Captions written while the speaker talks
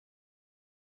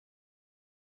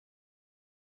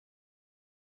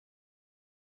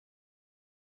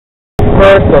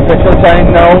first official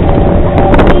time now.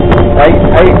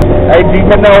 I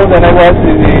deeper now than I was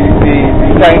in the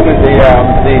time with the yeah.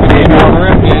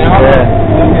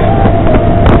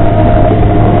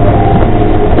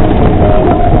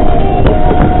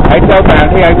 I tell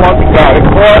Mandy I want to go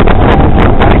for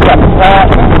and he got fat.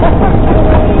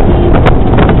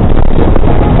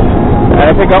 And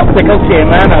if I got pickled chain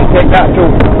man, I'll take that too.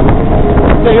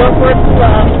 So your first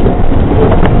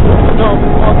no,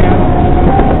 okay.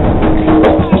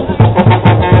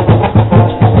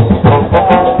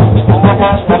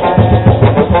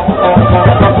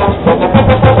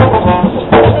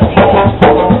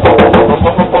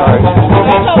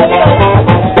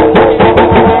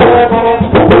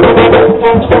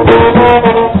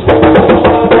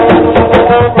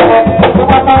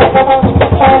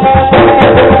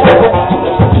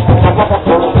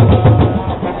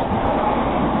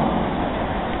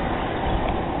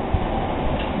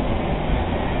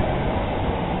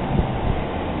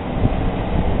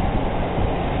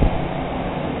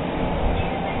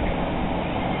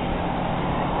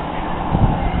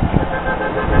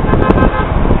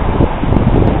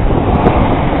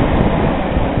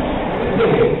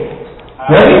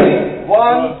 Ready?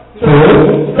 1, 2,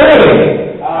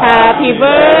 3. Happy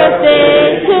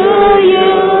birthday to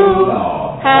you.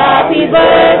 Happy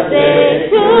birthday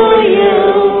to you.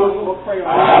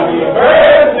 Happy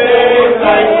birthday,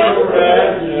 thank you,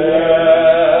 Redjetters.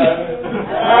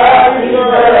 Happy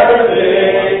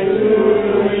birthday to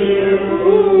you.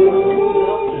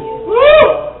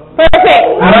 Perfect.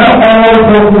 And I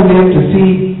also live to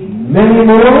see many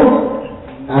more.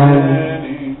 And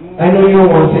I know you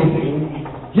don't want to say.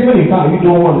 Given the fact you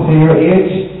don't want to say your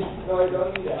age,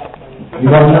 you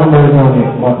got numbers on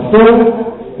it. But still,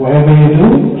 whatever you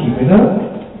do, keep it up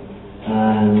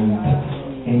and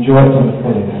enjoy it to the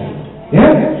fullest.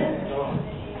 Yeah?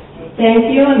 Thank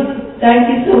you, and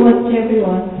thank you so much,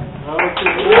 everyone.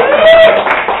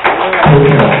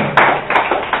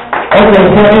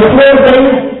 Okay, so in closing,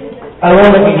 I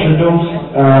want to introduce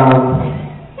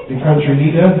the country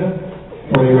leader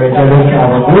for the Redjetters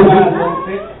Travel Group.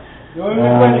 The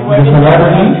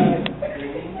celebrity?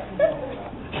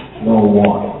 No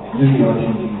one. This is your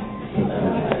TV.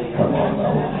 Come on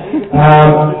now.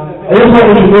 I just want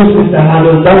to introduce Mr.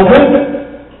 Harold Duncan.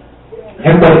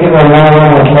 Everybody give a round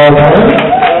of applause for him.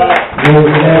 We'll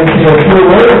then say a few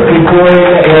words before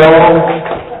you all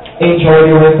enjoy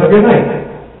the rest of your night.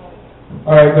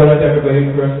 Alright, good night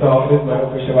everybody. First off, this is my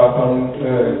official welcome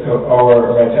to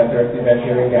our Redjetters event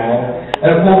here in Guyana. And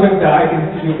I'm hoping that I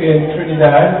can see you in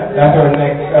Trinidad. That's our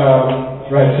next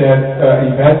Redjetters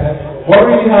event. What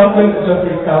really happened, just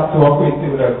to recap to what Quincy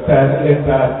would have said, is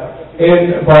that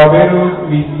in Barbados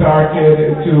we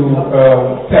started to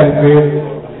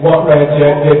celebrate what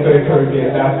Redjetters did for the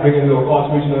Caribbean. That's bringing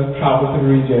low-cost regional travel to the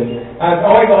region. And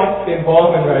how I got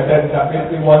involved in Redjetters is that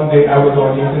basically one day I was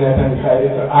on the internet and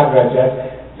decided to add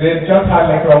Redjetters. They just had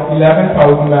like around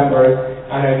 11,000 members,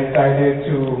 and I decided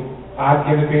to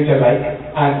give the page a like.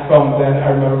 And from then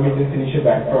I remember meeting Tanisha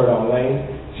Beckford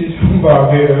online. She's from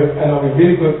Barbados, and we're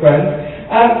really good friends.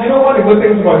 And you know what the good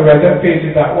things about the Redjetters page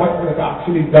is that what it's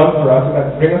actually done for us is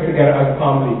that bring us together as a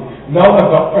family. Now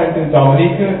I've got friends in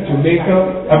Dominica,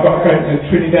 Jamaica, I've got friends in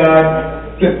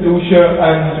Trinidad, St. Lucia,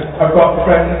 and I've got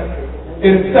friends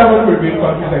in several Caribbean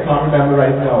countries I can't remember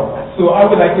right now. So I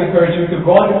would like to encourage you to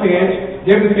go on the page,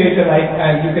 give the page a like,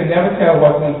 and you can never tell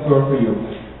what's in store for you.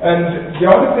 And the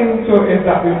other thing too is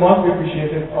that we must be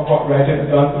appreciative of what Redjetters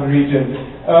has done to the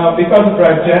region. Because of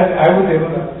Redjetters, I was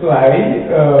able to fly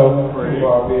to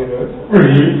Barbados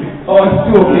free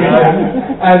on 2 occasions.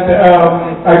 And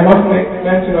I must make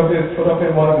mention of this, put up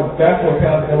in one of the best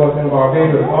hotels there was in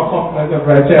Barbados, all compliments of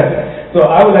Redjetters.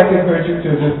 So I would like to encourage you to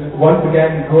just once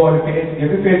again go on the page, give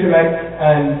the page a like,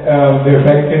 and there are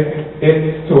benefits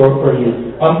in store for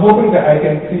you. I'm hoping that I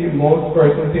can see most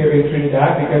persons here in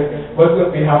Trinidad, because what's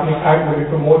going to be happening, I'm going to be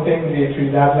promoting the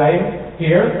Trinidad line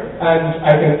here, and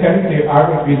I can tell you there are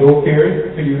going to be low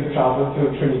fares for you to travel to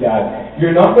Trinidad.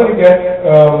 You're not going to get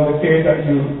the fares that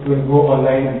you will go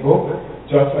online and book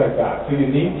just like that. So you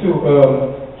need to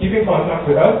keep in contact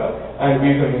with us, and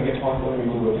we're going to make it possible for you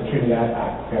to go to Trinidad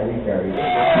at very, very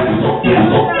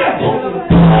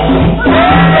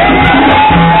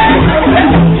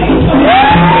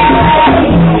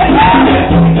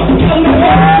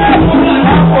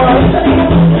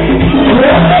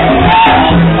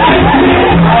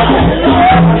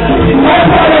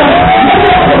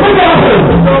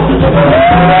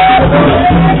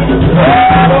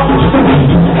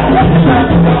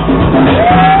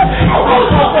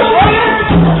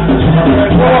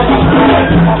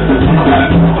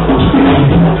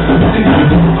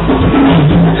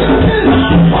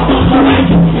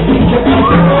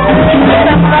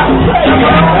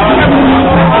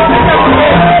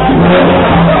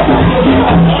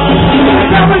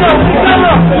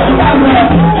camera.